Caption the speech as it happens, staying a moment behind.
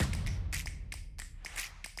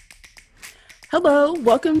Hello,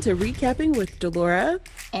 welcome to Recapping with Delora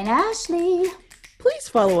and Ashley. Please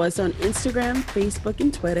follow us on Instagram, Facebook,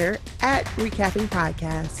 and Twitter at Recapping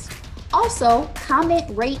Podcast. Also, comment,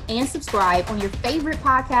 rate, and subscribe on your favorite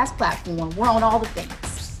podcast platform. We're on all the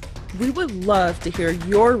things. We would love to hear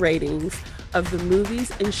your ratings of the movies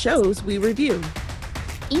and shows we review.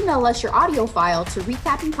 Email us your audio file to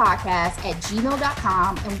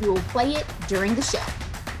recappingpodcast@gmail.com and we will play it during the show.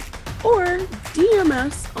 Or DM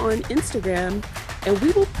us on Instagram and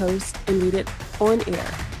we will post and read it on air.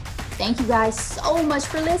 Thank you guys so much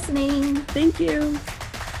for listening. Thank you.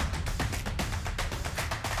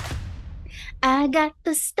 I got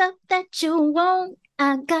the stuff that you want.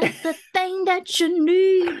 I got the thing that you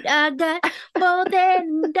need. I got more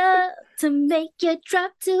than enough to make you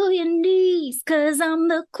drop to your knees. 'Cause I'm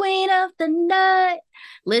the queen of the night.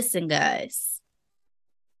 Listen, guys.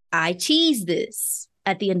 I teased this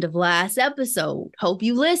at the end of last episode. Hope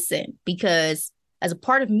you listen, because as a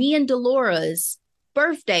part of me and Delora's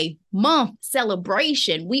birthday month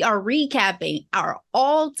celebration, we are recapping our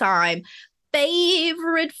all-time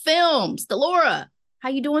favorite films. Delora, how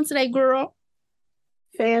you doing today, girl?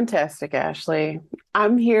 Fantastic, Ashley.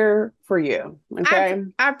 I'm here for you. Okay.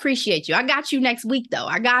 I appreciate you. I got you next week, though.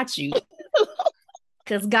 I got you.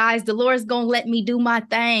 Because, guys, Delora's going to let me do my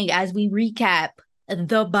thing as we recap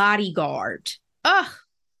The Bodyguard.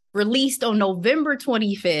 Released on November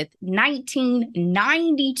 25th,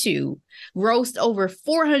 1992. Grossed over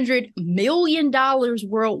 $400 million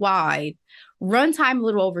worldwide. Runtime a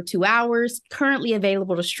little over 2 hours. Currently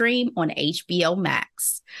available to stream on HBO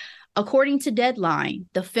Max. According to Deadline,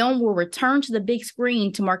 the film will return to the big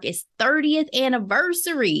screen to mark its 30th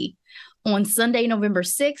anniversary on Sunday, November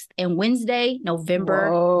 6th and Wednesday, November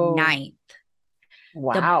 9th.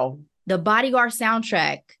 Wow. The Bodyguard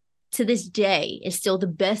soundtrack to this day is still the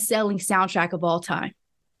best-selling soundtrack of all time.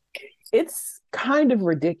 It's kind of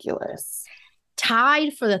ridiculous.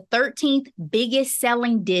 Tied for the 13th biggest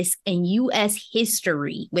selling disc in U.S.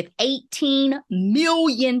 history with 18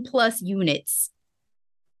 million plus units.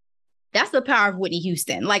 That's the power of Whitney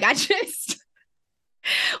Houston. Whitney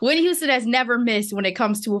Houston has never missed when it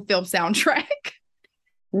comes to a film soundtrack.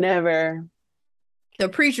 Never. The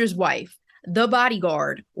Preacher's Wife, The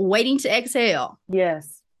Bodyguard, Waiting to Exhale.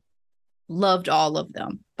 Yes. Loved all of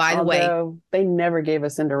them, by the way. They never gave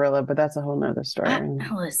us Cinderella, but that's a whole nother story.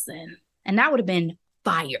 Listen, and that would have been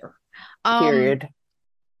fire. Period.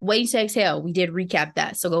 Waiting to Exhale, we did recap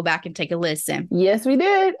that, so go back and take a listen. Yes, we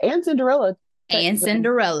did. And Cinderella.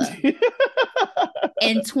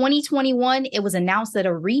 In 2021, it was announced that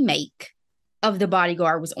a remake of The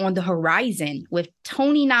Bodyguard was on the horizon, with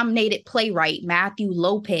Tony-nominated playwright Matthew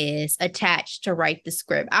Lopez attached to write the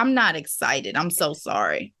script. I'm not excited. I'm so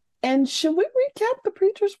sorry. And should we recap The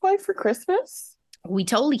Preacher's Wife for Christmas? We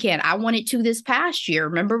totally can. I wanted to this past year,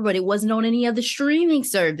 remember? But it wasn't on any of the streaming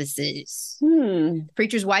services.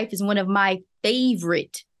 Preacher's Wife is one of my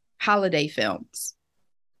favorite holiday films.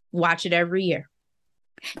 Watch it every year.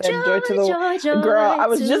 Joy to the joy, girl, I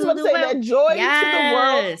was just about to say that joy to the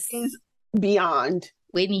world is beyond.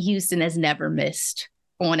 Whitney Houston has never missed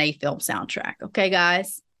on a film soundtrack. Okay,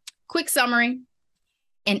 guys? Quick summary.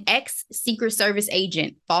 An ex-Secret Service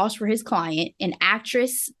agent falls for his client, an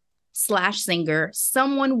actress/singer,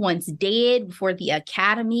 someone once dead before the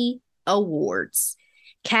Academy Awards.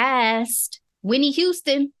 Cast: Whitney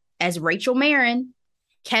Houston as Rachel Marin,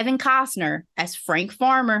 Kevin Costner as Frank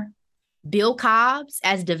Farmer, Bill Cobbs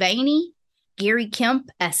as Devaney, Gary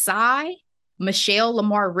Kemp as Cy, Michelle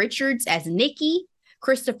Lamar Richards as Nikki,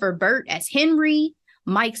 Christopher Burt as Henry,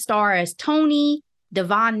 Mike Starr as Tony,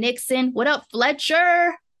 Devon Nixon, what up,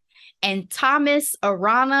 Fletcher? And Thomas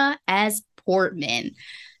Arana as Portman.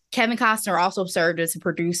 Kevin Costner also served as a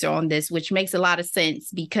producer on this, which makes a lot of sense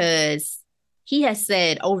because he has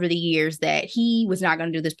said over the years that he was not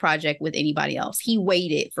going to do this project with anybody else. He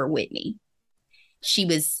waited for Whitney. She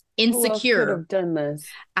was insecure. Who else could have done this?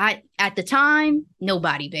 At the time,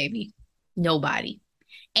 nobody, baby. Nobody.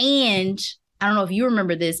 And I don't know if you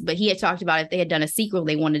remember this, but he had talked about if they had done a sequel,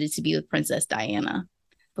 they wanted it to be with Princess Diana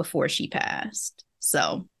before she passed.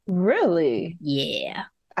 So. Really? Yeah.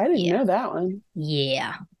 I didn't know that one.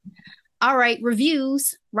 Yeah. All right.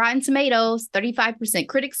 Reviews. Rotten Tomatoes, 35%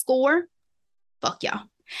 critic score. Fuck y'all.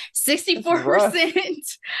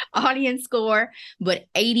 64% audience score, but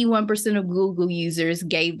 81% of Google users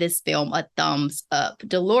gave this film a thumbs up.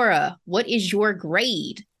 Delora, what is your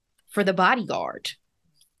grade for The Bodyguard?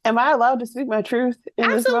 Am I allowed to speak my truth in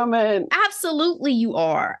this moment? Absolutely, you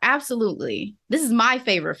are. Absolutely. This is my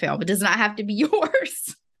favorite film. It does not have to be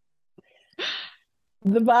yours.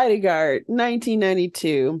 The Bodyguard,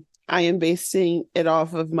 1992. I am basing it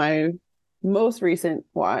off of my most recent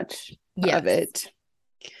watch of it.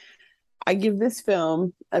 I give this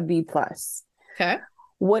film a B+. Okay.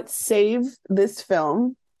 What saved this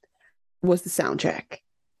film was the soundtrack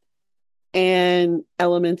and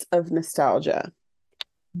elements of nostalgia.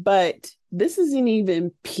 But this isn't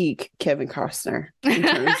even peak Kevin Costner in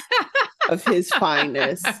terms of his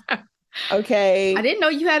fineness. Okay. I didn't know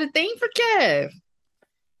you had a thing for Kev.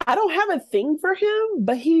 I don't have a thing for him,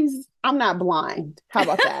 but I'm not blind. How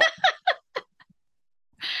about that?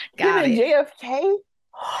 Got him it. And JFK.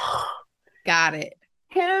 Got it.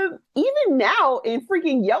 Him, even now in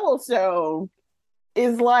freaking Yellowstone,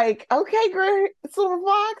 is like, okay, great, Silver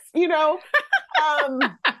Fox,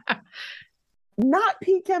 not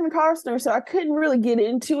Pete Kevin Costner, so I couldn't really get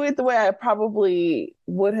into it the way I probably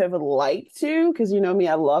would have liked to, because you know me,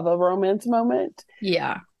 I love a romance moment.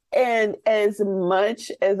 Yeah. And as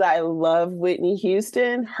much as I love Whitney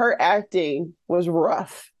Houston, her acting was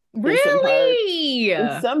rough. Really?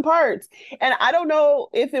 In some parts. And I don't know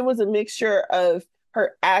if it was a mixture of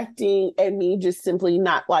her acting and me just simply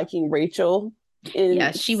not liking Rachel.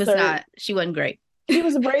 She wasn't great. She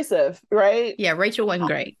was abrasive, right? Yeah, Rachel wasn't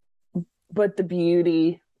great. But the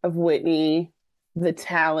beauty of Whitney, the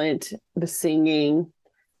talent, the singing.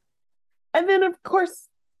 And then, of course,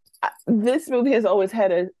 this movie has always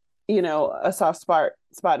had a soft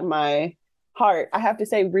spot in my heart. I have to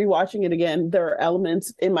say, rewatching it again, there are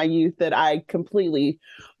elements in my youth that I completely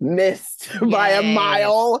missed by a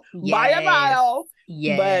mile.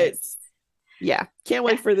 Yes. But yeah, can't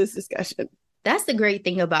wait for this discussion. That's the great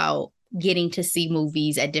thing about getting to see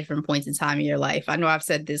movies at different points in time in your life. I know I've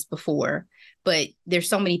said this before, but there's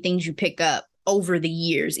so many things you pick up over the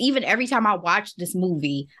years. Even every time I watch this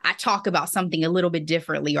movie, I talk about something a little bit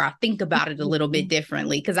differently, or I think about it a little bit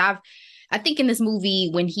differently. Because I think in this movie,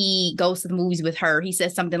 when he goes to the movies with her, he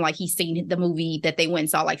says something like he's seen the movie that they went and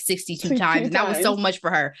saw like 62 times. And that was so much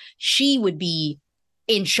for her. She would be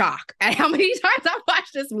in shock at how many times I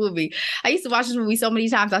watched this movie. I used to watch this movie so many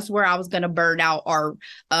times, I swear I was going to burn out our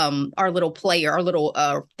little player, our little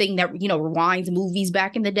thing that, rewinds movies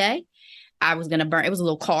back in the day. I was going to burn. It was a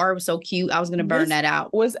little car. It was so cute. I was going to burn that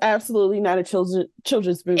out. Was absolutely not a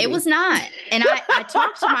children's movie. It was not. And I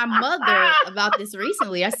talked to my mother about this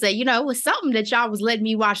recently. I said, it was something that y'all was letting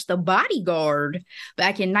me watch The Bodyguard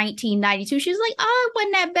back in 1992. She was like, oh, it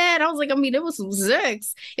wasn't that bad. I was like, it was some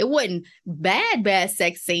sex. It wasn't bad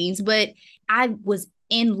sex scenes, but I was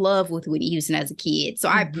in love with Whitney Houston as a kid. So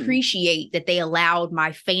I appreciate that they allowed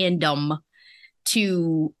my fandom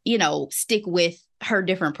to, stick with her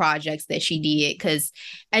different projects that she did, because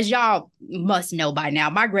as y'all must know by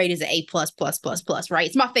now, my grade is an A++++, right?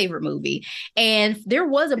 It's my favorite movie. And there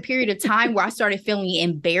was a period of time where I started feeling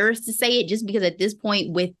embarrassed to say it, just because at this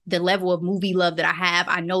point, with the level of movie love that I have,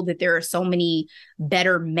 I know that there are so many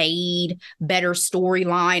better made, better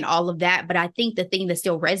storyline, all of that. But I think the thing that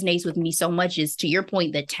still resonates with me so much is, to your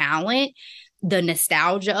point, the talent, the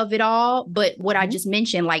nostalgia of it all. But what I just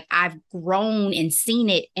mentioned, like, I've grown and seen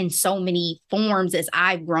it in so many forms as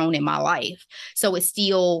I've grown in my life. So I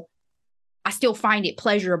still find it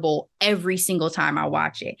pleasurable every single time I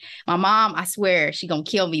watch it. My mom, I swear she gonna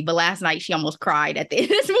kill me, but last night she almost cried at the end of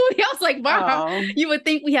this movie. I was like, Mom, you would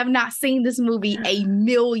think we have not seen this movie a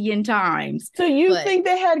million times. So you think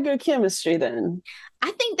they had good chemistry then?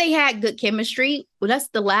 I think they had good chemistry. Well, that's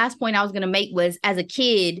the last point I was gonna make, was as a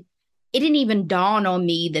kid, it didn't even dawn on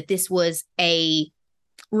me that this was a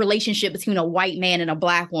relationship between a white man and a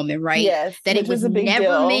black woman, right? Yes. That it was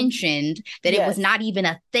never mentioned, that it was not even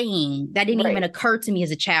a thing. That didn't even occur to me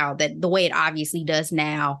as a child, that the way it obviously does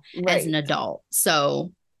now as an adult.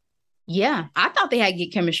 So yeah, I thought they had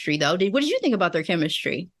good chemistry though. What did you think about their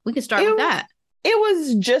chemistry? We can start with that. It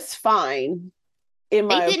was just fine, in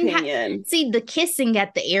my opinion. See, the kissing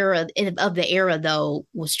at the era though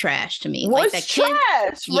was trash to me. Was like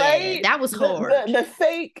trash, right? Yeah, that was hard. The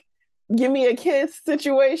fake give me a kiss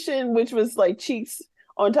situation, which was like cheeks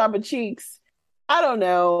on top of cheeks. I don't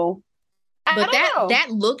know. But that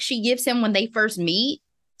look she gives him when they first meet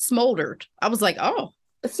smoldered. I was like, oh.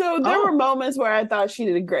 So there were moments where I thought she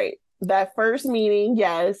did great. That first meeting,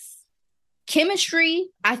 yes. Chemistry,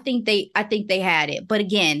 I think they had it. But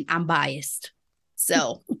again, I'm biased.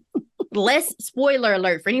 So spoiler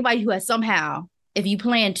alert for anybody who has somehow, if you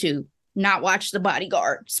plan to not watch The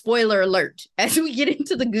Bodyguard, spoiler alert as we get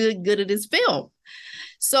into the good of this film.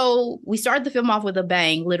 So we start the film off with a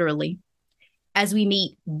bang, literally, as we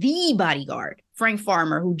meet the bodyguard, Frank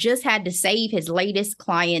Farmer, who just had to save his latest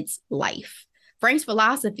client's life. Frank's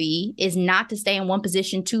philosophy is not to stay in one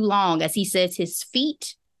position too long, as he says his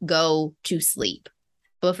feet go to sleep.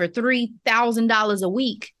 But for $3,000 a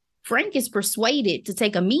week, Frank is persuaded to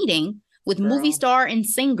take a meeting With movie Girl. star and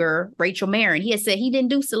singer Rachel Marin. He had said he didn't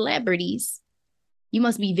do celebrities. You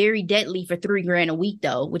must be very deadly for $3,000 a week,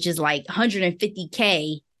 though, which is like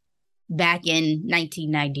 $150K back in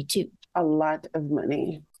 1992. A lot of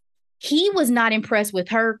money. He was not impressed with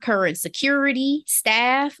her current security,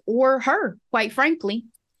 staff, or her, quite frankly.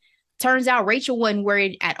 Turns out Rachel wasn't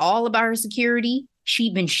worried at all about her security.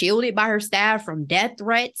 She'd been shielded by her staff from death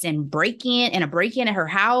threats and a break-in at her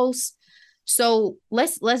house. So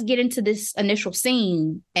let's get into this initial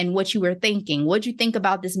scene and what you were thinking. What'd you think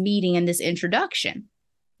about this meeting and this introduction?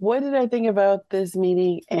 What did I think about this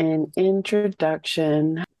meeting and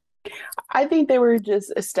introduction? I think they were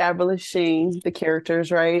just establishing the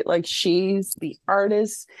characters, right? Like, she's the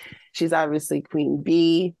artist. She's obviously Queen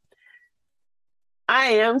Bee. I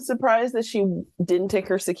am surprised that she didn't take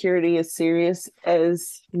her security as serious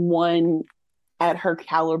as one at her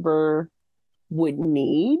caliber would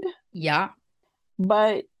need. Yeah.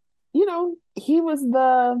 But, he was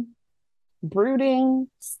the brooding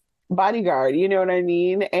bodyguard, you know what I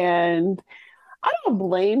mean? And I don't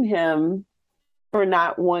blame him for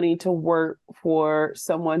not wanting to work for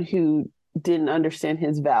someone who didn't understand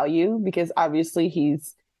his value, because obviously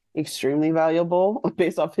he's extremely valuable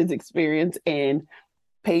based off his experience and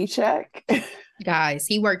paycheck. Guys,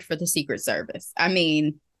 he worked for the Secret Service. I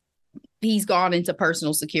mean, he's gone into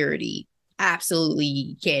personal security.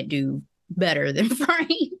 Absolutely can't do better than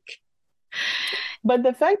Frank. But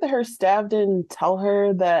the fact that her staff didn't tell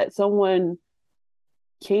her that someone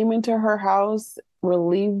came into her house,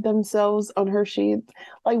 relieved themselves on her sheets,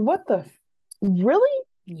 like, what the really?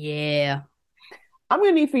 Yeah. I'm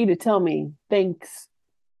gonna need for you to tell me. Thanks.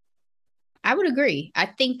 I would agree. I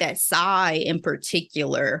think that Psy in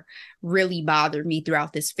particular really bothered me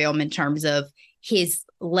throughout this film in terms of his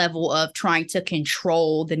level of trying to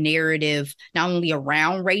control the narrative, not only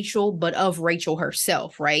around Rachel, but of Rachel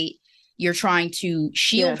herself, right? You're trying to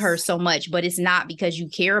shield her so much, but it's not because you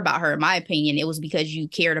care about her, in my opinion. It was because you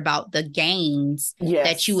cared about the gains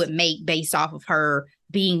that you would make based off of her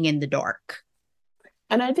being in the dark.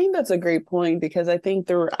 And I think that's a great point, because I think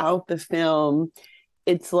throughout the film,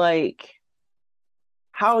 it's like,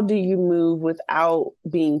 how do you move without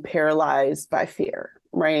being paralyzed by fear,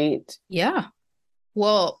 right? Yeah.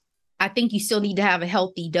 Well, I think you still need to have a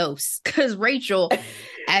healthy dose, because Rachel,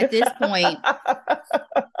 at this point,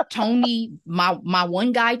 Tony, my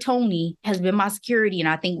one guy, Tony, has been my security, and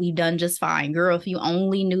I think we've done just fine. Girl, if you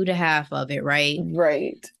only knew the half of it, right?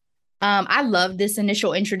 Right. I love this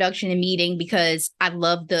initial introduction and meeting, because I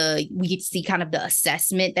love we get to see kind of the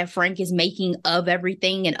assessment that Frank is making of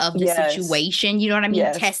everything and of the situation. You know what I mean?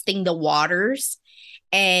 Yes. Testing the waters.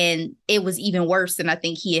 And it was even worse than I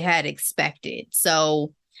think he had expected.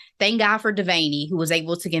 So thank God for Devaney, who was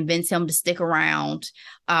able to convince him to stick around.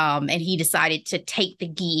 And he decided to take the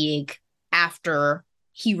gig after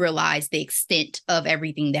he realized the extent of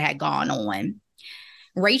everything that had gone on.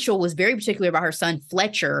 Rachel was very particular about her son,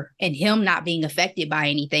 Fletcher, and him not being affected by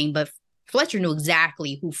anything. But Fletcher knew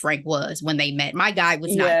exactly who Frank was when they met. My guy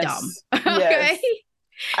was not dumb. Okay.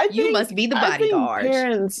 You must be the bodyguard. I think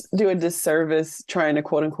parents do a disservice trying to,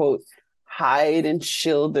 quote unquote, hide and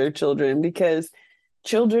shield their children, because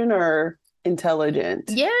children are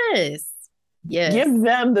intelligent. Yes. Give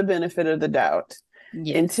them the benefit of the doubt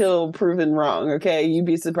until proven wrong. Okay. You'd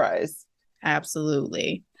be surprised.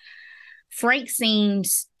 Absolutely. Frank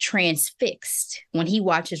seems transfixed when he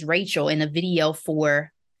watches Rachel in the video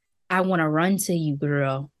for I Want to Run to You,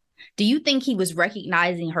 Girl. Do you think he was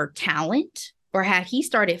recognizing her talent, or had he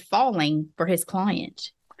started falling for his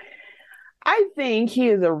client? I think he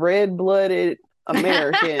is a red-blooded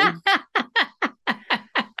American.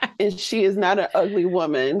 And she is not an ugly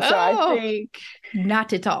woman. So I think...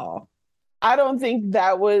 Not at all. I don't think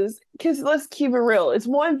that was... Because let's keep it real. It's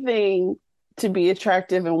one thing to be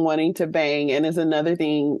attractive and wanting to bang, and it's another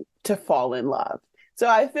thing to fall in love. So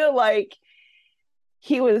I feel like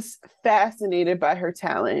he was fascinated by her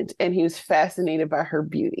talent, and he was fascinated by her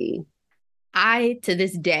beauty. I, to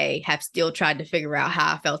this day, have still tried to figure out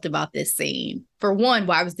how I felt about this scene. For one,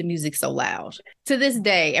 why was the music so loud? To this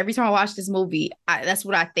day, every time I watch this movie, that's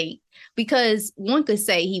what I think. Because one could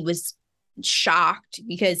say he was shocked,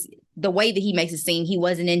 because the way that he makes it seem, he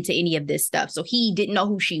wasn't into any of this stuff. So he didn't know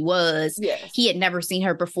who she was. Yes. He had never seen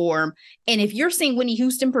her perform. And if you're seeing Whitney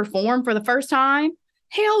Houston perform for the first time,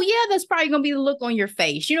 hell yeah, that's probably going to be the look on your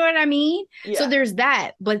face. You know what I mean? Yeah. So there's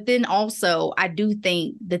that. But then also, I do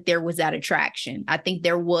think that there was that attraction. I think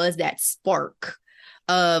there was that spark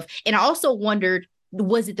of, and I also wondered,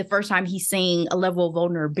 was it the first time he's seeing a level of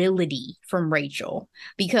vulnerability from Rachel?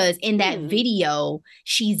 Because in that video,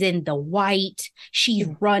 she's in the white, she's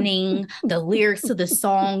running, the lyrics to the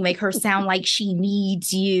song make her sound like she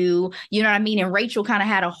needs you. You know what I mean? And Rachel kind of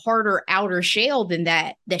had a harder outer shell than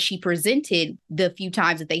that she presented the few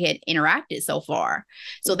times that they had interacted so far.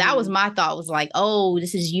 So that was my thought, was like, oh,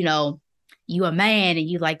 this is, you know, you a man and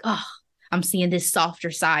you like, oh, I'm seeing this softer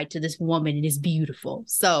side to this woman and it's beautiful.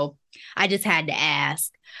 So I just had to ask.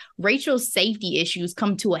 Rachel's safety issues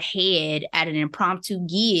come to a head at an impromptu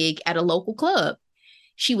gig at a local club.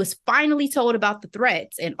 She was finally told about the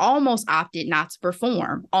threats and almost opted not to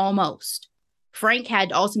perform. Almost. Frank had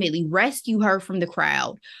to ultimately rescue her from the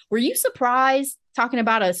crowd. Were you surprised, talking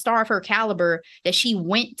about a star of her caliber, that she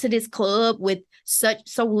went to this club with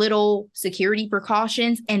so little security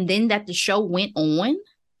precautions and then that the show went on?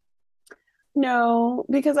 No,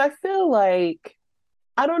 because I feel like,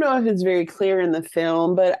 I don't know if it's very clear in the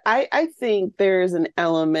film, but I think there's an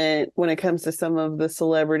element when it comes to some of the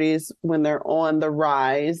celebrities when they're on the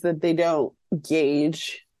rise that they don't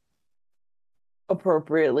gauge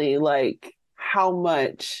appropriately, like how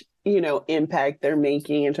much, you know, impact they're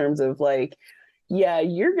making in terms of like, yeah,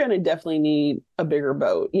 you're going to definitely need a bigger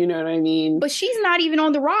boat. You know what I mean? But she's not even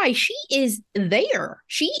on the rise. She is there.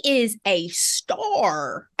 She is a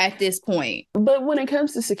star at this point. But when it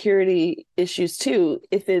comes to security issues too,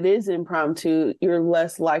 if it is impromptu, you're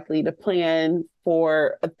less likely to plan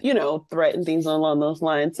for, you know, threat and things along those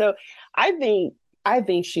lines. So I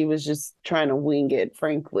think she was just trying to wing it,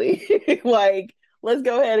 frankly. Like, let's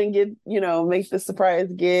go ahead and get, you know, make the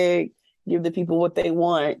surprise gig, give the people what they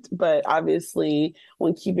want. But obviously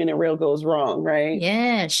when keeping it real goes wrong, right?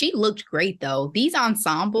 Yeah, she looked great though. These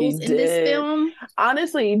ensembles in this film.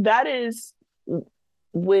 Honestly, that is,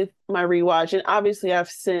 with my rewatch, and obviously I've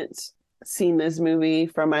since seen this movie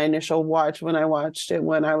from my initial watch when I watched it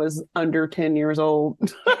when I was under 10 years old.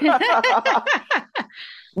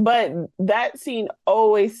 But that scene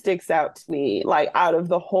always sticks out to me, like out of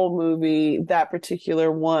the whole movie, that particular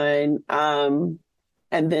one. And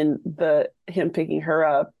then him picking her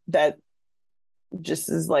up, that just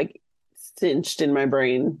is like cinched in my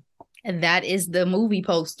brain. And that is the movie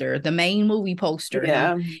poster, the main movie poster.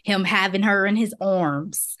 Yeah. Him having her in his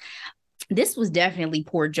arms. This was definitely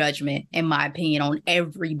poor judgment, in my opinion, on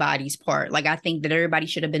everybody's part. Like, I think that everybody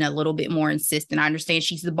should have been a little bit more insistent. I understand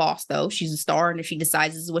she's the boss, though. She's a star, and if she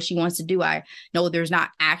decides this is what she wants to do, I know there's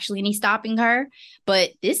not actually any stopping her.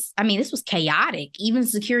 But this was chaotic. Even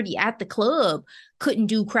security at the club couldn't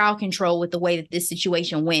do crowd control with the way that this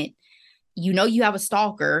situation went. You know, you have a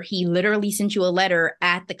stalker. He literally sent you a letter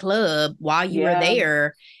at the club while you were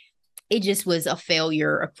there. It just was a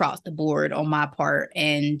failure across the board on my part,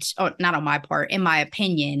 and not on my part, in my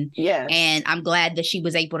opinion. Yeah. And I'm glad that she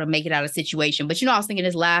was able to make it out of the situation. But, you know, I was thinking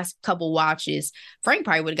his last couple watches, Frank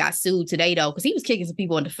probably would have got sued today, though, because he was kicking some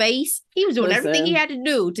people in the face. He was doing everything he had to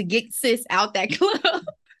do to get sis out that club.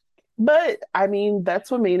 But, I mean,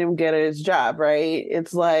 that's what made him get his job, right?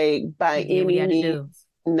 It's like, by any means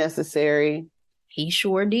necessary. He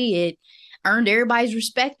sure did. Earned everybody's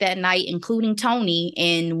respect that night, including Tony,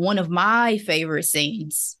 in one of my favorite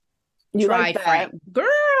scenes. You like that? Frank.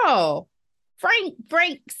 Girl,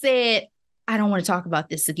 Frank said, I don't want to talk about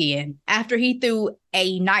this again, after he threw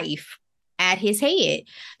a knife at his head.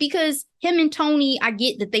 Because him and Tony, I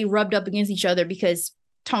get that they rubbed up against each other because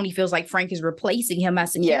Tony feels like Frank is replacing him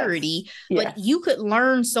as security. Yes. But you could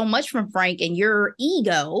learn so much from Frank, and your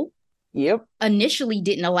ego initially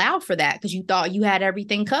didn't allow for that because you thought you had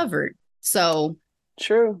everything covered. So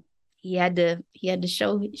true. He had to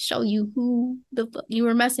show you who the fuck you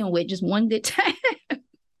were messing with just one good time.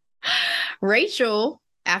 Rachel,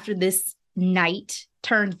 after this night,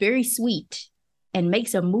 turns very sweet and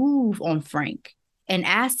makes a move on Frank and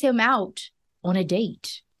asks him out on a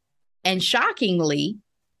date. And shockingly,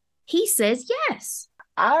 he says yes.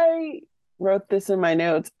 I wrote this in my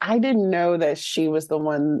notes. I didn't know that she was the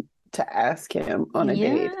one to ask him on a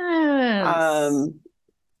date.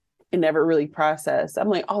 It never really processed. I'm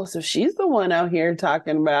like, oh, so she's the one out here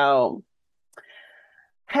talking about,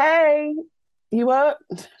 hey, you up?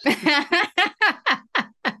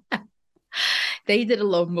 They did a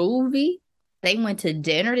little movie. They went to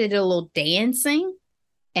dinner. They did a little dancing.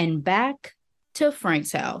 And back to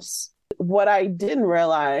Frank's house. What I didn't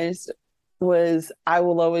realize was I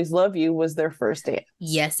Will Always Love You was their first dance.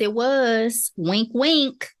 Yes, it was. Wink,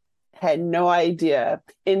 wink. Had no idea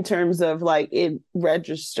in terms of like it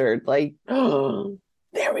registered like, oh,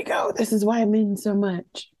 there we go. This is why I mean so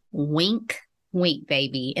much. Wink, wink,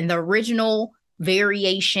 baby. And the original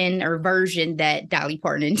variation or version that Dolly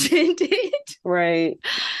Parton intended. Right.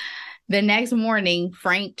 The next morning,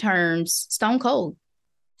 Frank turns stone cold,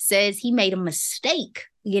 says he made a mistake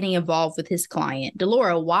getting involved with his client.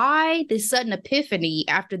 Delora, why this sudden epiphany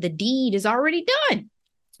after the deed is already done?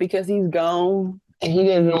 Because he's gone and he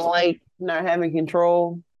doesn't like not having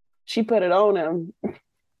control. She put it on him.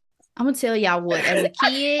 I'm gonna tell y'all what, as a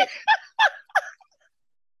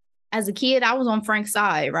kid, I was on Frank's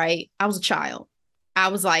side, right? I was a child. I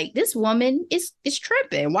was like, this woman is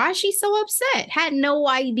tripping. Why is she so upset? Had no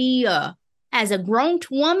idea. As a grown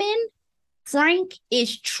woman, Frank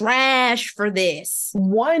is trash for this.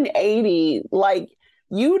 180. Like,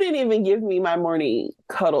 you didn't even give me my morning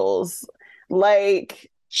cuddles. Like,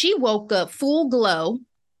 she woke up full glow.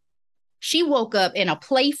 She woke up in a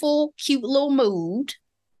playful, cute little mood.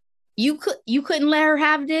 You couldn't let her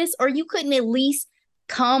have this, or you couldn't at least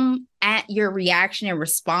come at your reaction and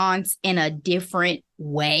response in a different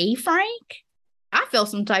way, Frank? I felt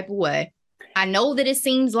some type of way. I know that it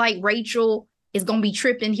seems like Rachel is going to be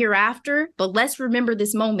tripping hereafter, but let's remember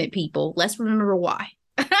this moment, people. Let's remember why.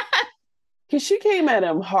 Because she came at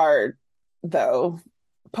him hard, though.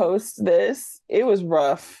 Post this, it was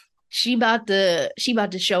rough. She about to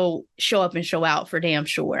show up and show out for damn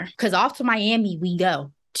sure. Because off to Miami we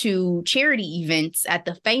go to charity events at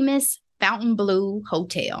the famous Fontainebleau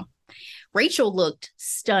Hotel. Rachel looked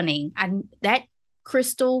stunning. That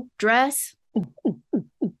crystal dress,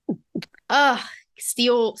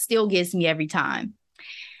 still gets me every time.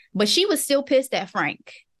 But she was still pissed at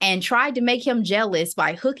Frank and tried to make him jealous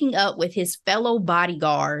by hooking up with his fellow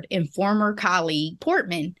bodyguard and former colleague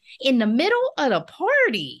Portman in the middle of the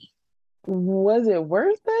party. Was it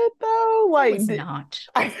worth it though? Like, it's not.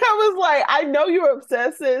 I was like, I know you're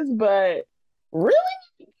obsessive, but really?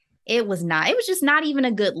 It was not. It was just not even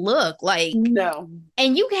a good look. Like, no.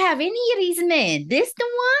 And you can have any of these men. This the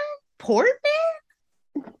one?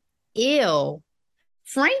 Portman? Ew.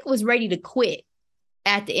 Frank was ready to quit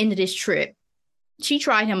at the end of this trip. She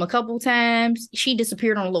tried him a couple times. She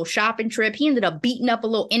disappeared on a little shopping trip. He ended up beating up a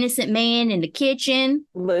little innocent man in the kitchen.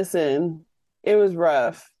 Listen, it was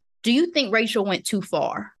rough. Do you think Rachel went too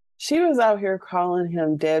far? She was out here calling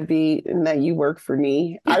him deadbeat and that you work for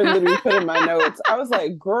me. I literally put in my notes. I was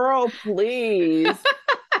like, girl, please.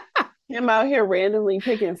 Him out here randomly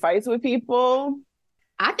picking fights with people.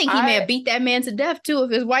 I think he may have beat that man to death too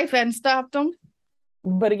if his wife hadn't stopped him.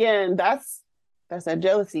 But again, that's that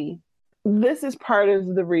jealousy. This is part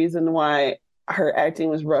of the reason why her acting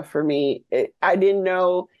was rough for me. I didn't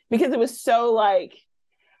know, because it was so like,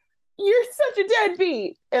 you're such a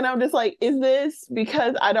deadbeat. And I'm just like, is this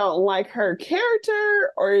because I don't like her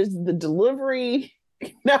character, or is the delivery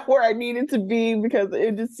not where I needed to be? Because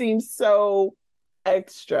it just seems so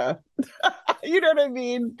extra. You know what I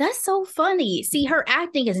mean? That's so funny. See, her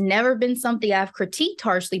acting has never been something I've critiqued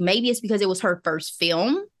harshly. Maybe it's because it was her first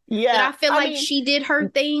film. Yeah. I feel like she did her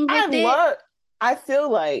thing with it. I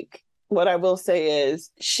feel like what I will say is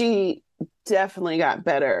she definitely got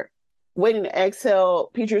better. Waiting to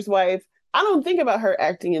Exhale, Preacher's Wife, I don't think about her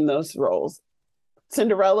acting in those roles.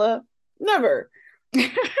 Cinderella, never.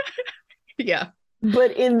 Yeah.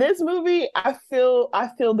 But in this movie, I feel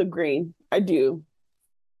the green. I do.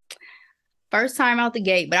 First time out the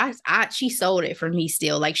gate, but she sold it for me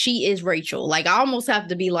still. Like, she is Rachel. Like, I almost have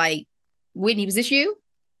to be like, Whitney, was this you?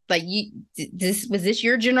 Like, was this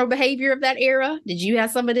your general behavior of that era? Did you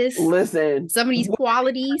have some of this? Listen, some of these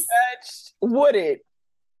qualities? Would it?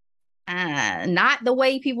 Not the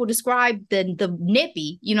way people describe the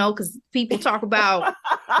nippy, because people talk about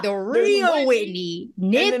the real Whitney.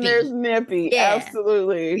 Nippy. And then there's nippy. Yeah.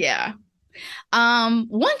 Absolutely. Yeah.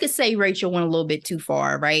 One could say Rachel went a little bit too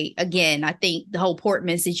far, right? Again, I think the whole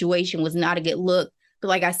Portman situation was not a good look. But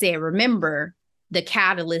like I said, remember the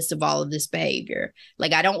catalyst of all of this behavior.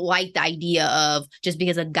 Like, I don't like the idea of just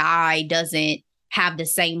because a guy doesn't have the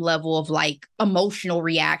same level of like emotional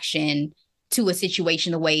reaction to a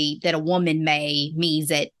situation the way that a woman may, means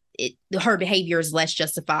that her behavior is less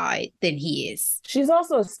justified than he is. She's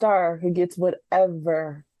also a star who gets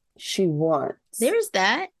whatever she wants. There's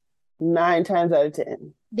that. 9 times out of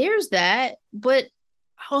 10. There's that. But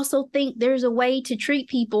I also think there's a way to treat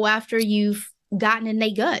people after you've gotten in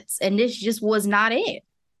their guts. And this just was not it.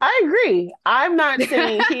 I agree. I'm not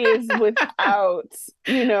saying he is without,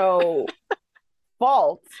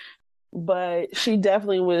 fault. But she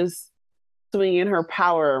definitely was swinging her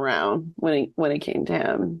power around when it came to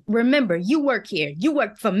him. Remember, you work here. You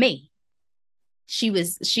work for me. She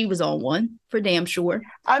was on one for damn sure.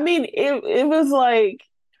 I mean, it was like,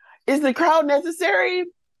 is the crowd necessary?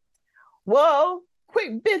 Well,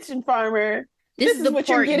 quit bitching, farmer. This is the what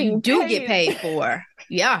part you do get paid for.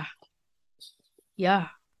 Yeah. Yeah.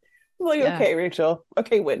 Like, yeah. Okay, Rachel.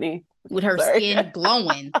 Okay, Whitney. with her Sorry. skin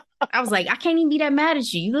glowing. I was like, I can't even be that mad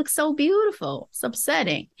at you. You look so beautiful. It's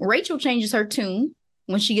upsetting. Rachel changes her tune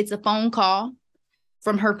when she gets a phone call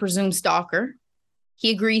from her presumed stalker.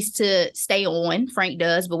 He agrees to stay on, Frank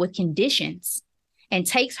does, but with conditions, and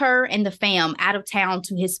takes her and the fam out of town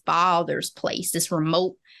to his father's place, this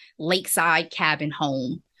remote lakeside cabin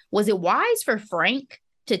home. Was it wise for Frank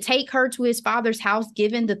to take her to his father's house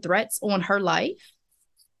given the threats on her life?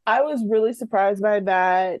 I was really surprised by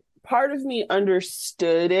that. Part of me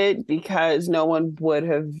understood it because no one would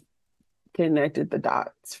have connected the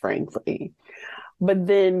dots, frankly. But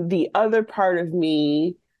then the other part of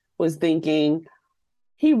me was thinking,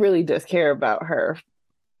 he really does care about her.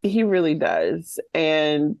 He really does.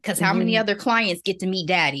 And because how many other clients get to meet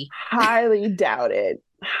daddy? Highly doubt it.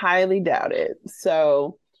 Highly doubt it.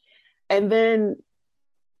 So, and then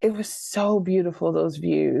it was so beautiful, those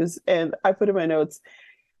views. And I put in my notes,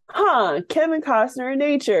 Kevin Costner in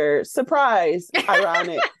nature, surprise,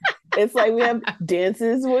 ironic. It's like we have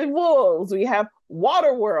Dances with Wolves, we have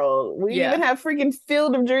Waterworld, we even have freaking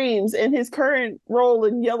Field of Dreams in his current role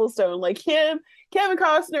in Yellowstone. Like him, Kevin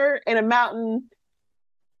Costner in a mountain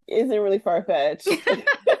isn't really far-fetched.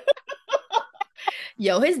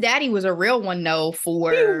 Yo, his daddy was a real one though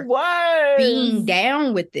for being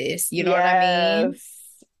down with this. You know what I mean?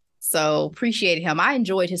 So appreciated him. I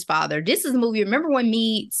enjoyed his father. This is the movie. Remember when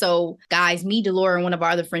guys, Delora, and one of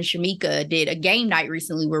our other friends, Shamika, did a game night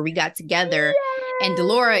recently where we got together and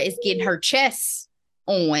Delora is getting her chess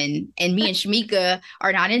on and me and Shamika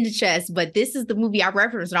are not into chess, but this is the movie I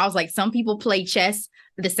referenced. And I was like, some people play chess,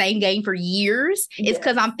 the same game for years. It's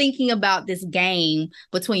because I'm thinking about this game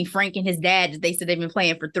between Frank and his dad that they said they've been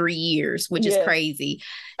playing for 3 years, which is crazy.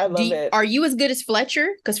 I love it. Are you as good as Fletcher?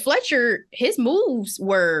 Because Fletcher, his moves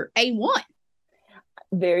were A1.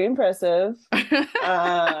 Very impressive.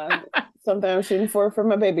 Something I'm shooting for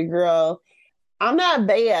my baby girl. I'm not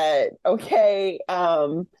bad, okay?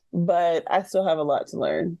 But I still have a lot to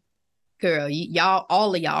learn. Girl,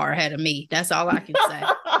 all of y'all are ahead of me. That's all I can say.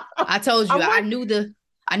 I told you,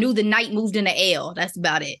 I knew the knight moved in the L. That's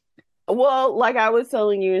about it. Well, like I was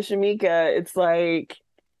telling you and Shamika, it's like,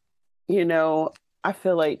 I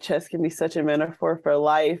feel like chess can be such a metaphor for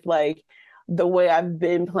life. Like the way I've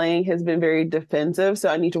been playing has been very defensive. So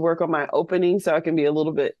I need to work on my opening so I can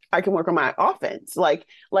work on my offense. Like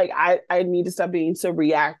I need to stop being so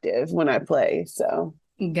reactive when I play. So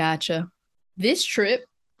gotcha. This trip,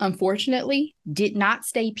 unfortunately, did not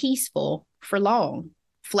stay peaceful for long.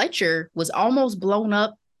 Fletcher was almost blown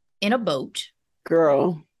up in a boat.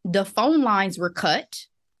 Girl. The phone lines were cut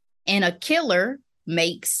and a killer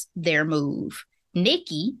makes their move.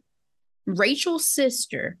 Nikki, Rachel's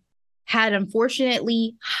sister, had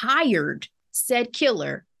unfortunately hired said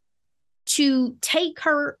killer to take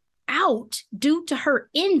her out due to her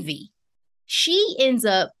envy. She ends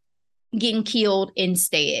up getting killed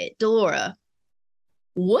instead. Delora,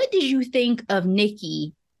 what did you think of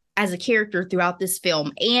Nikki as a character throughout this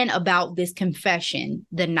film and about this confession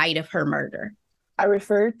the night of her murder? I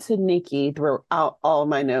refer to Nikki throughout all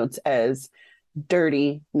my notes as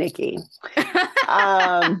Dirty Nikki.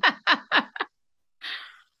 I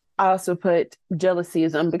also put jealousy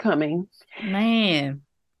is unbecoming. Man.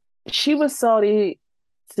 She was salty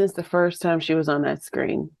since the first time she was on that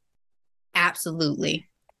screen. Absolutely.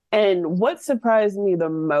 And what surprised me the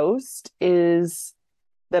most is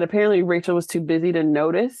that apparently Rachel was too busy to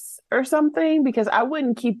notice or something, because I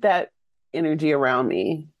wouldn't keep that energy around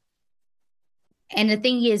me. And the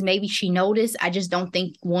thing is, maybe she noticed. I just don't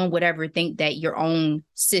think one would ever think that your own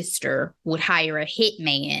sister would hire a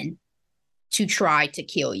hitman to try to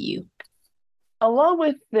kill you. Along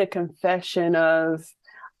with the confession of,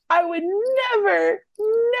 I would never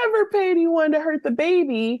pay anyone to hurt the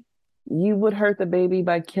baby. You would hurt the baby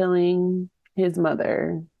by killing his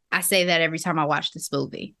mother. I say that every time I watch this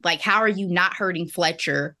movie. Like, how are you not hurting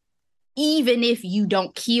Fletcher? Even if you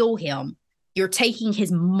don't kill him, you're taking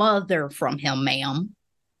his mother from him, ma'am.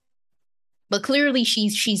 But clearly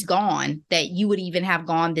she's gone, that you would even have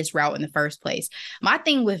gone this route in the first place. My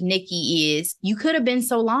thing with Nikki is you could have been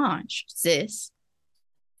Solange, sis.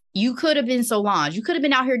 You could have been Solange. You could have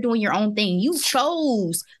been out here doing your own thing. You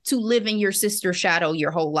chose to live in your sister's shadow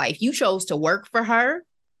your whole life. You chose to work for her.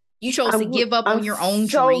 You chose to give up on your own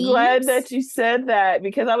dreams. I'm so glad that you said that,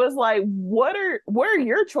 because I was like, what are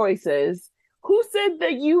your choices? Who said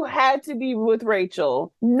that you had to be with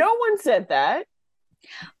Rachel? No one said that.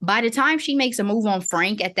 By the time she makes a move on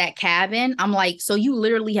Frank at that cabin, I'm like, so you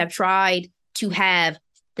literally have tried to have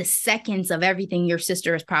the seconds of everything your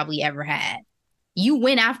sister has probably ever had. You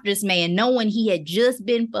went after this man knowing he had just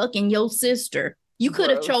been fucking your sister. You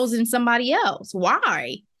could have chosen somebody else.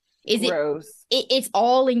 Why? Is it, Gross. it's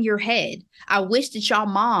all in your head. I wish that y'all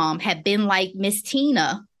mom had been like Miss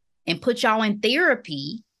Tina and put y'all in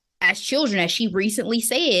therapy as children, as she recently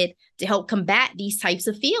said, to help combat these types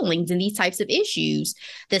of feelings and these types of issues.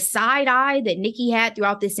 The side eye that Nikki had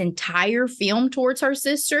throughout this entire film towards her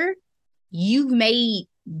sister, you've made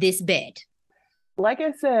this bed. Like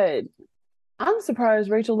I said, I'm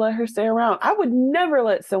surprised Rachel let her stay around. I would never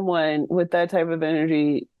let someone with that type of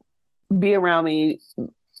energy be around me.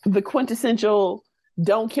 The quintessential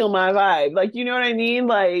don't kill my vibe. Like, you know what I mean?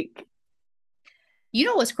 Like, you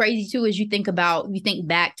know what's crazy too is you think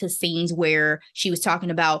back to scenes where she was talking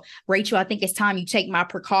about, Rachel, I think it's time you take my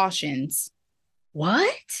precautions.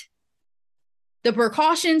 What? The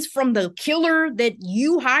precautions from the killer that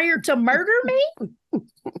you hired to murder me?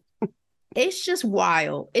 It's just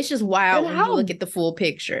wild. It's just wild when you look at the full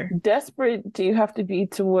picture. Desperate do you have to be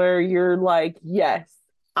to where you're like, yes,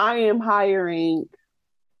 I am hiring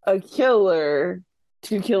a killer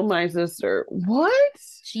to kill my sister? What?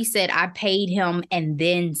 She said, I paid him and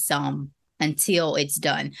then some until it's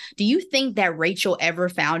done. Do you think that Rachel ever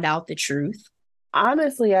found out the truth?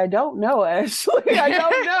 Honestly, I don't know, Ashley. I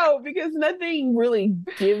don't know, because nothing really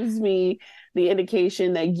gives me the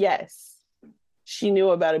indication that, yes, she knew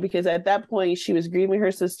about it, because at that point she was grieving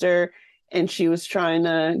her sister and she was trying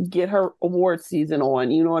to get her award season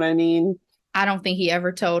on. You know what I mean? I don't think he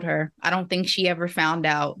ever told her. I don't think she ever found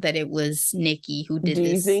out that it was Nikki who did this.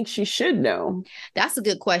 Do you think she should know? That's a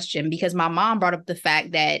good question, because my mom brought up the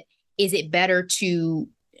fact that, is it better to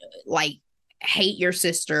like hate your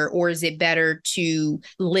sister, or is it better to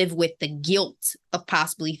live with the guilt of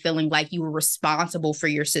possibly feeling like you were responsible for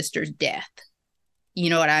your sister's death? You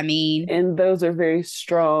know what I mean? And those are very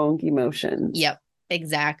strong emotions. Yep,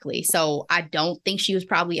 exactly. So I don't think she was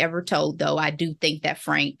probably ever told, though. I do think that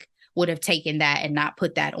Frank would have taken that and not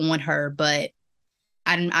put that on her, but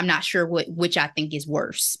I'm not sure which I think is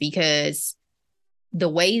worse, because the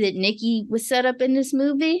way that Nikki was set up in this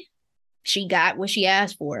movie, she got what she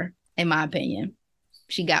asked for, in my opinion.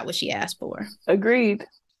 She got what she asked for. Agreed.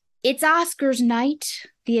 It's Oscars night,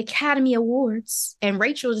 the Academy Awards, and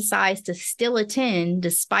Rachel decides to still attend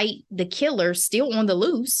despite the killer still on the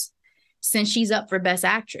loose, since she's up for Best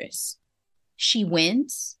Actress. She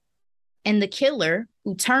wins, and the killer,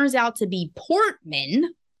 who turns out to be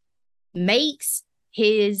Portman, makes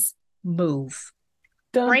his move.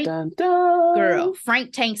 Dun, Frank, dun, dun. girl,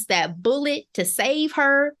 Frank takes that bullet to save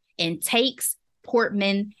her and takes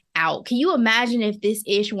Portman out. Can you imagine if this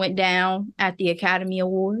ish went down at the Academy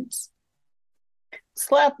Awards?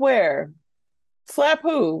 Slap where? Slap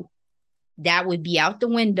who? That would be out the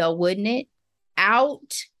window, wouldn't it?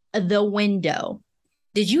 Out the window.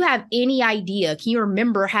 Did you have any idea? Can you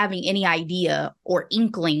remember having any idea or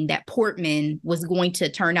inkling that Portman was going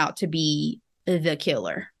to turn out to be the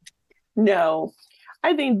killer? No.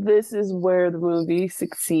 I think this is where the movie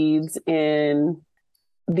succeeds in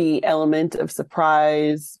the element of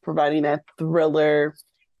surprise, providing that thriller.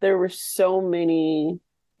 There were so many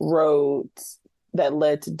roads that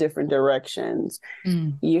led to different directions.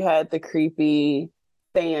 You had the creepy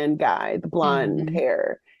fan guy, the blonde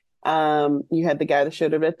hair. You had the guy that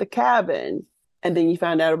showed up at the cabin, and then you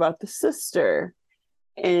found out about the sister.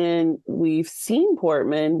 And we've seen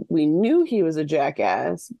Portman. We knew he was a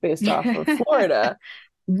jackass based off of Florida,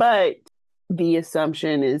 but the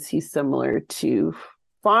assumption is he's similar to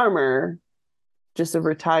Farmer, just a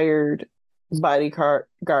retired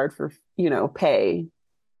bodyguard for, pay.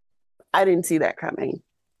 I didn't see that coming.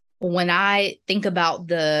 When I think about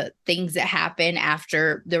the things that happened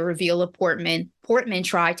after the reveal of Portman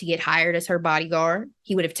tried to get hired as her bodyguard.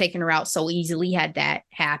 He would have taken her out so easily had that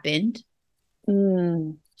happened.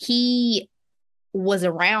 He was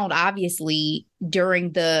around, obviously,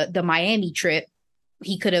 during the Miami trip.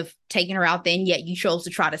 He could have taken her out then, yet you chose to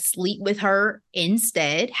try to sleep with her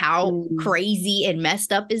instead. How crazy and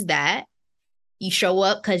messed up is that? You show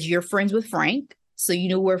up because you're friends with Frank, so you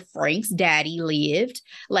knew where Frank's daddy lived.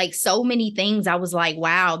 Like, so many things. I was like,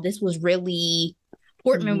 wow, this was really,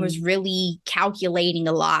 Portman was really calculating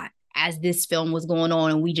a lot as this film was going on,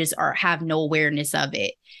 and we just have no awareness of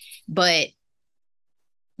it. But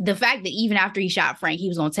the fact that even after he shot Frank, he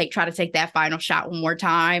was going to try to take that final shot one more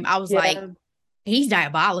time. I was like, he's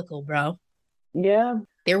diabolical, bro. Yeah.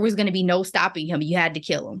 There was going to be no stopping him. You had to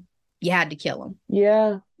kill him. You had to kill him.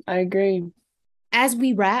 Yeah, I agree. As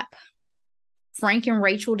we wrap, Frank and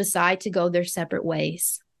Rachel decide to go their separate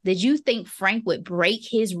ways. Did you think Frank would break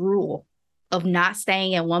his rule of not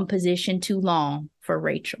staying in one position too long for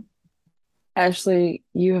Rachel? Ashley,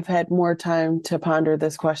 you have had more time to ponder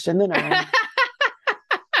this question than I have.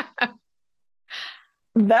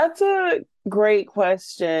 That's a Great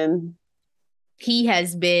question. He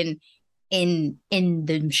has been in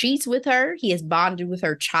the sheets with her. He has bonded with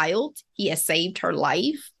her child. He has saved her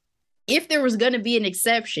life. If there was going to be an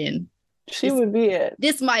exception, She would be it.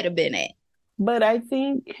 this might have been it. But I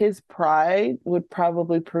think his pride would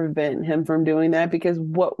probably prevent him from doing that, because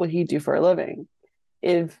what would he do for a living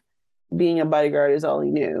if being a bodyguard is all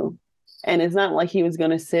he knew? And it's not like he was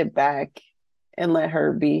going to sit back and let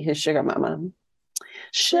her be his sugar mama.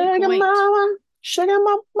 Sugar mama, sugar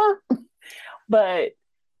mama. But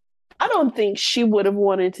I don't think she would have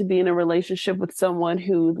wanted to be in a relationship with someone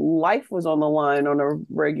whose life was on the line on a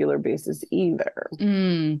regular basis either.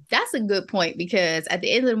 That's a good point, because at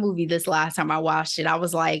the end of the movie, this last time I watched it, I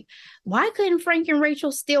was like, why couldn't Frank and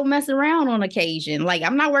Rachel still mess around on occasion? Like,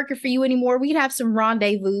 I'm not working for you anymore. We could have some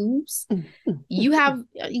rendezvous. You have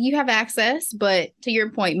access, but to your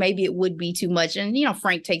point, maybe it would be too much. And, you know,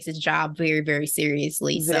 Frank takes his job very, very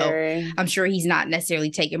seriously. Very. So I'm sure he's not necessarily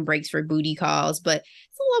taking breaks for booty calls, but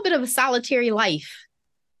it's a little bit of a solitary life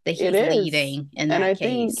that he's leading in that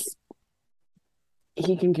case. Think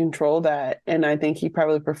he can control that. And I think he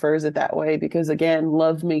probably prefers it that way because, again,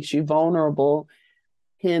 love makes you vulnerable.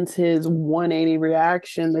 Hence his 180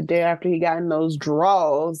 reaction the day after he got in those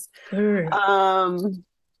draws. Yeah,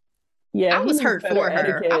 I was hurt for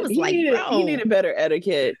her. I was like, bro, he needed better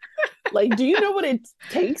etiquette. Like, do you know what it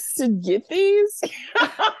takes to get these?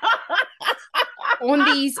 on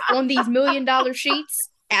these $1 million sheets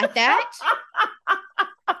at that?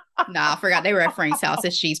 Nah, I forgot they were at Frank's house.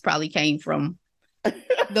 His sheets probably came from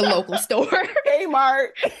the local store. Kmart.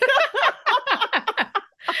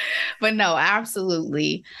 But no,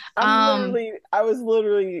 absolutely. I was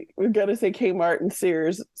literally gonna say Kmart and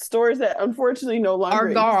Sears, stores that unfortunately no longer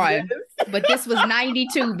are gone. exist. But this was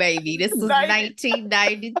 92, baby. This was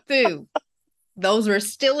 1992. Those were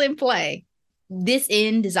still in play. This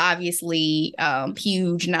end is obviously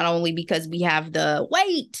huge, not only because we have the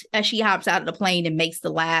wait as she hops out of the plane and makes the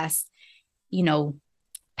last, you know,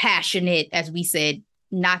 passionate, as we said,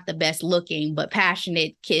 not the best looking, but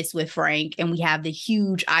passionate kiss with Frank. And we have the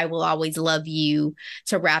huge I Will Always Love You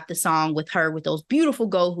to wrap the song with her with those beautiful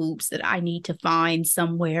go hoops that I need to find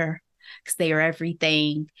somewhere because they are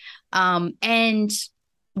everything. And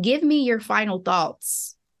give me your final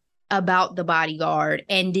thoughts about The Bodyguard.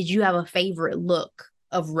 And did you have a favorite look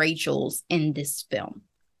of Rachel's in this film?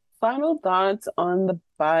 Final thoughts on The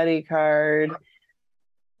Bodyguard.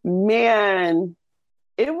 Man,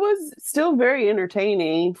 it was still very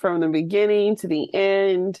entertaining from the beginning to the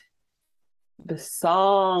end. The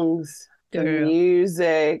songs, the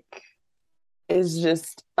music is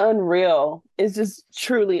just unreal. It's just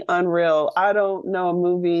truly unreal. I don't know a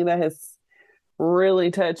movie that has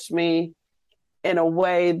really touched me in a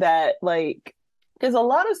way that, like, because a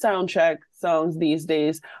lot of soundtrack songs these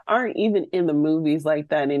days aren't even in the movies like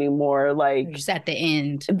that anymore. Like, they're just at the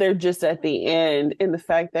end. They're just at the end. And the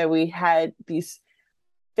fact that we had these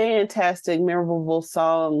fantastic, memorable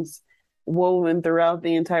songs woven throughout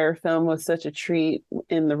the entire film was such a treat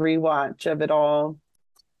in the rewatch of it all.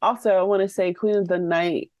 Also, I want to say Queen of the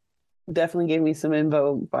Night definitely gave me some In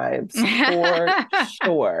Vogue vibes for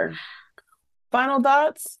sure. Final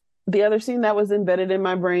thoughts. The other scene that was embedded in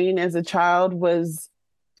my brain as a child was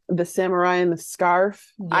the samurai and the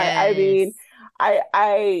scarf. Yes. I mean,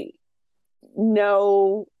 I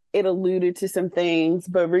know it alluded to some things,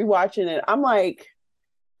 but rewatching it, I'm like,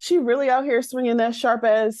 she really out here swinging that sharp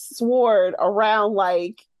ass sword around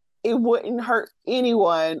like it wouldn't hurt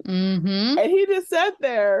anyone. Mm-hmm. And he just sat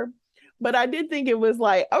there. But I did think it was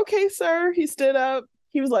like, okay, sir. He stood up.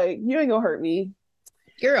 He was like, you ain't gonna hurt me.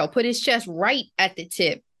 Girl, put his chest right at the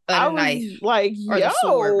tip of the knife. Like, or the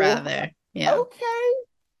sword, rather. Yeah. Okay.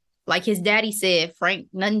 Like his daddy said, Frank,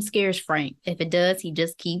 nothing scares Frank. If it does, he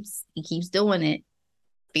keeps doing it.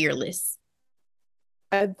 Fearless.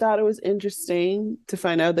 I thought it was interesting to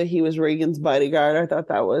find out that he was Reagan's bodyguard. I thought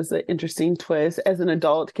that was an interesting twist as an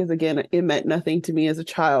adult, because again, it meant nothing to me as a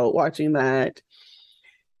child watching that.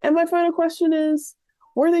 And my final question is,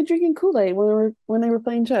 were they drinking Kool-Aid when they were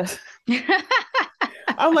playing chess?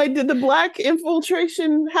 I'm like, did the black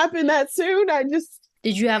infiltration happen that soon?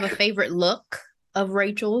 Did you have a favorite look of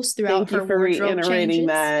Rachel's throughout her wardrobe changes? Thank you for reiterating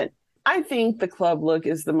that. I think the club look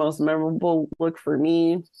is the most memorable look for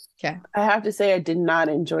me. Okay. I have to say I did not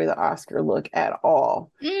enjoy the Oscar look at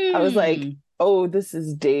all. I was like, oh, this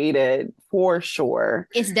is dated for sure.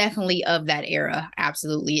 It's definitely of that era.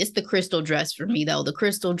 Absolutely. It's the crystal dress for me, though. The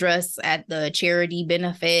crystal dress at the charity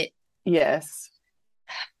benefit. Yes.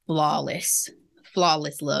 Flawless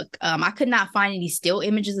look. I could not find any still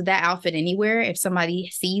images of that outfit anywhere. If somebody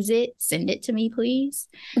sees it, send it to me, please.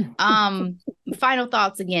 final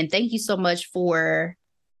thoughts again. Thank you so much for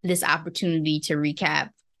this opportunity to recap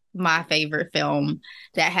my favorite film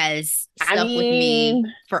that has stuck with me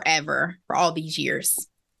forever for all these years.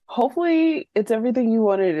 Hopefully it's everything you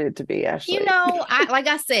wanted it to be, Ashley. You know, like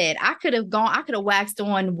I said, I could have waxed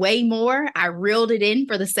on way more. I reeled it in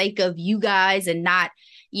for the sake of you guys and not,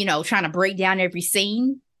 trying to break down every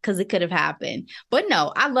scene because it could have happened. But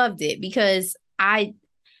no, I loved it because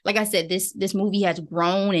like I said, this movie has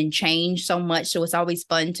grown and changed so much. So it's always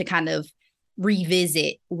fun to kind of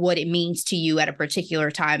revisit what it means to you at a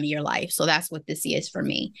particular time in your life. So that's what this is for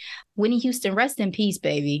me. Whitney Houston, rest in peace,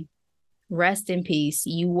 baby. Rest in peace.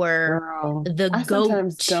 You were Girl, the I GOAT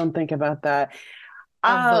sometimes don't think about that.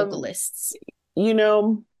 of vocalists.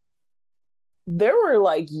 There were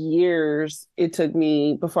like years it took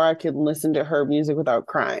me before I could listen to her music without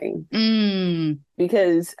crying.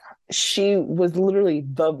 Because she was literally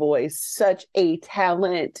the voice, such a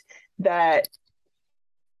talent that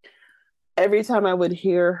every time I would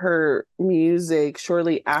hear her music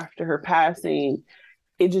shortly after her passing,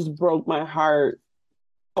 it just broke my heart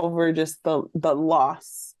over just the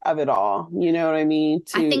loss of it all. You know what I mean?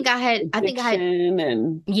 I think I had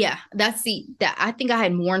and yeah, I think I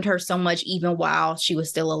had mourned her so much even while she was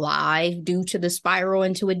still alive due to the spiral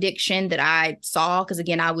into addiction that I saw. Because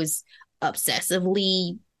again, I was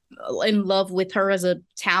obsessively in love with her as a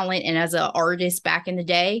talent and as an artist back in the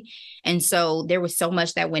day. And so there was so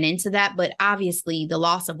much that went into that. But obviously the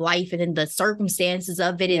loss of life and then the circumstances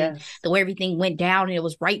of it and the way everything went down. And it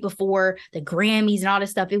was right before the Grammys and all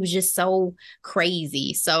this stuff. It was just so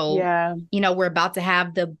crazy. So, we're about to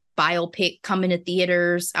have the biopic coming to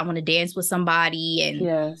theaters. I Want to Dance with Somebody.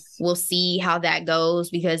 And we'll see how that goes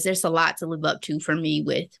because there's a lot to live up to for me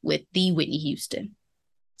with the Whitney Houston.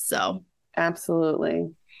 So. Absolutely.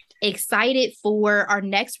 Excited for our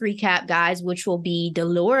next recap, guys, which will be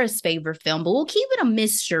Dolores' favorite film, but we'll keep it a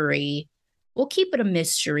mystery. We'll keep it a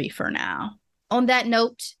mystery for now. On that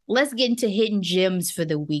note, let's get into hidden gems for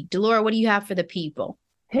the week. Delora, what do you have for the people?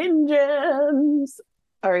 Hidden gems.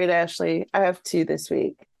 All right, Ashley, I have two this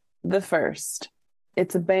week. The first,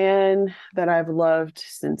 it's a band that I've loved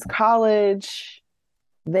since college.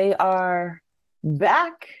 They are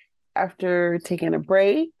back after taking a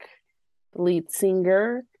break. The lead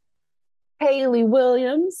singer, Hayley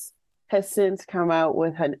Williams, has since come out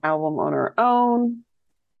with an album on her own,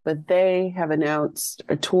 but they have announced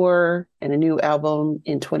a tour and a new album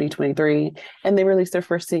in 2023, and they released their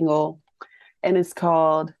first single, and it's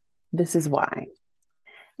called This Is Why.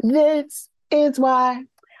 This is why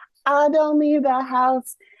I don't leave the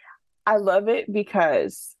house. I love it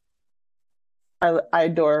because I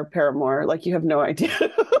adore Paramore. Like, you have no idea.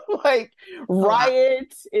 Like,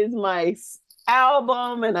 Riot is my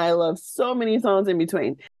album, and I love so many songs in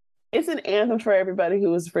between. It's an anthem for everybody who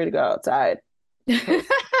was afraid to go outside. And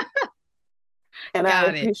I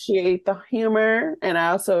appreciate the humor, and I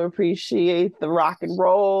also appreciate the rock and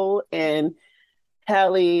roll. And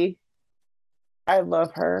Kelly, I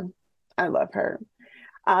love her.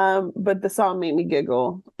 But the song made me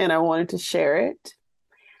giggle, and I wanted to share it.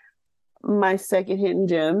 My second hidden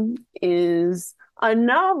gem is a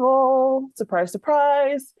novel. Surprise,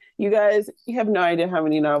 surprise. You guys, you have no idea how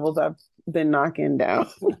many novels I've been knocking down.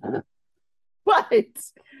 But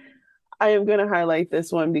I am going to highlight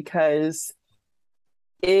this one because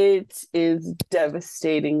it is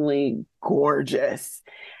devastatingly gorgeous.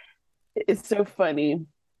 It's so funny.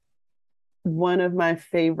 One of my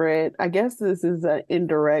favorite, I guess this is an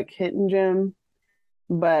indirect hidden gem,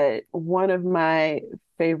 but one of my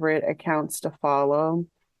favorite accounts to follow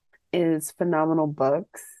is Phenomenal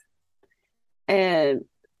Books. And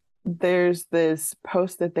there's this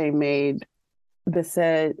post that they made that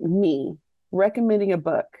said, me recommending a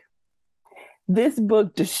book. This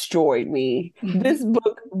book destroyed me. This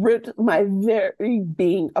book ripped my very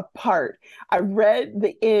being apart. I read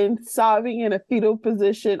the end sobbing in a fetal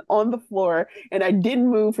position on the floor, and I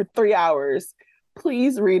didn't move for 3 hours.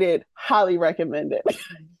 Please read it. Highly recommend it.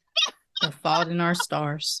 The Fault in Our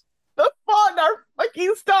Stars. The Fault in Our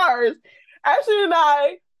fucking Stars. Ashley and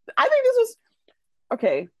I think this was,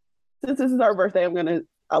 okay, since this is our birthday, I'm going to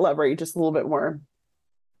elaborate just a little bit more.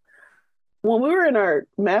 When we were in our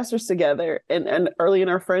masters together and early in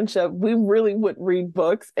our friendship, we really would read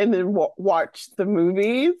books and then watch the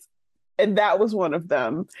movies. And that was one of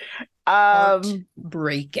them.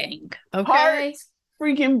 Breaking. Okay. Heart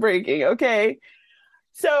freaking breaking. Okay.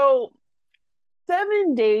 So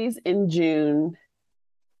 7 Days in June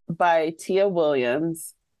by Tia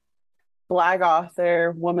Williams, Black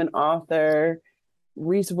author, woman author,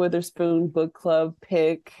 Reese Witherspoon book club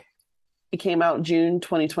pick. It came out June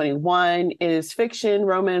 2021. It is fiction,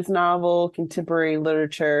 romance novel, contemporary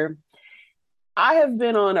literature. I have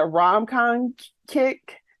been on a rom-com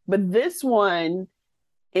kick, but this one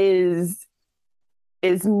is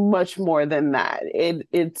much more than that.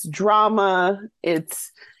 It's drama,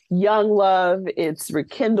 it's young love, it's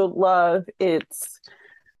rekindled love. It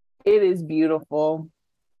is beautiful.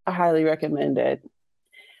 I highly recommend it.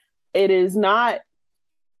 It is not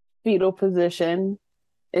fetal position.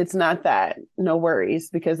 It's not that. No worries,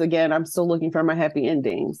 because again, I'm still looking for my happy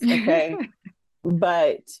endings. Okay.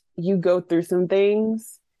 But you go through some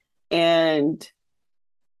things, and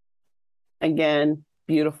again,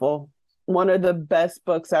 beautiful. One of the best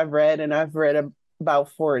books I've read, and I've read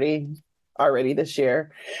about 40 already this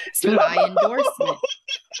year. It's my endorsement.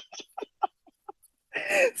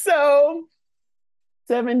 So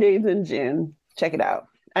 7 Days in June. Check it out.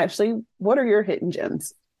 Ashley, what are your hidden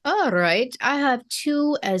gems? All right. I have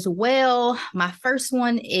two as well. My first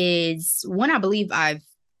one is one I believe I've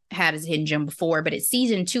had as a hidden gem before, but it's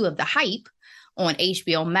season 2 of The Hype on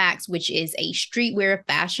HBO Max, which is a streetwear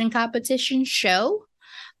fashion competition show.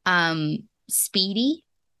 Speedy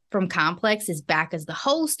from Complex is back as the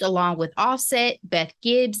host, along with Offset, Beth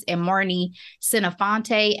Gibbs, and Marnie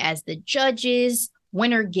Senofonte as the judges.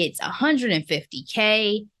 Winner gets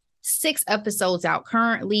 $150K. 6 episodes out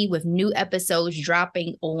currently, with new episodes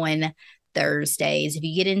dropping on Thursdays. If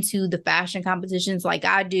you get into the fashion competitions like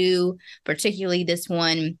I do, particularly this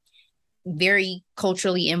one, very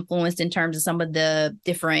culturally influenced in terms of some of the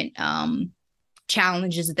different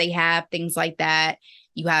challenges that they have, things like that.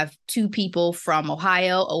 You have 2 people from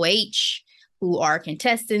Ohio, OH, who are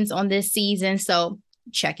contestants on this season. So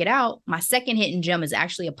check it out. My second hidden gem is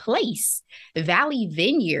actually a place, Valley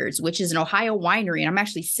Vineyards, which is an Ohio winery. And I'm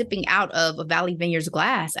actually sipping out of a Valley Vineyards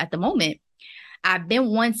glass at the moment. I've been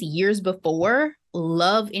once years before.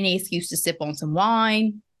 Love any excuse to sip on some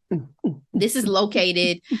wine. This is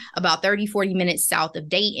located about 30-40 minutes south of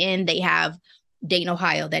Dayton. They have Dayton,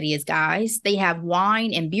 Ohio, that is, guys. They have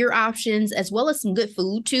wine and beer options, as well as some good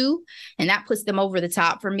food too. And that puts them over the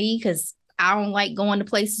top for me, because I don't like going to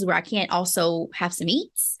places where I can't also have some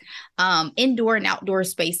eats. Indoor and outdoor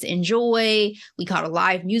space to enjoy. We caught a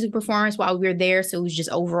live music performance while we were there, so it was just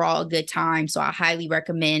overall a good time. So I highly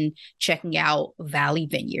recommend checking out Valley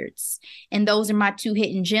Vineyards. And those are my 2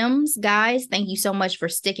 hidden gems, guys. Thank you so much for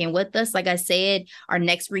sticking with us. Like I said, our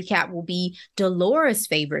next recap will be Delora's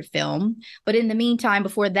favorite film. But in the meantime,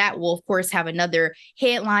 before that, we'll of course have another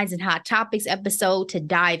headlines and hot topics episode to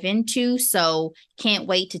dive into. So can't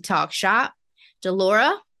wait to talk shop.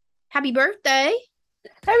 Delora, happy birthday.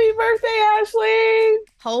 Happy birthday, Ashley.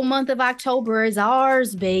 Whole month of October is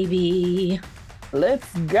ours, baby.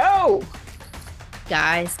 Let's go.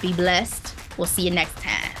 Guys, be blessed. We'll see you next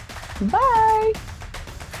time. Bye.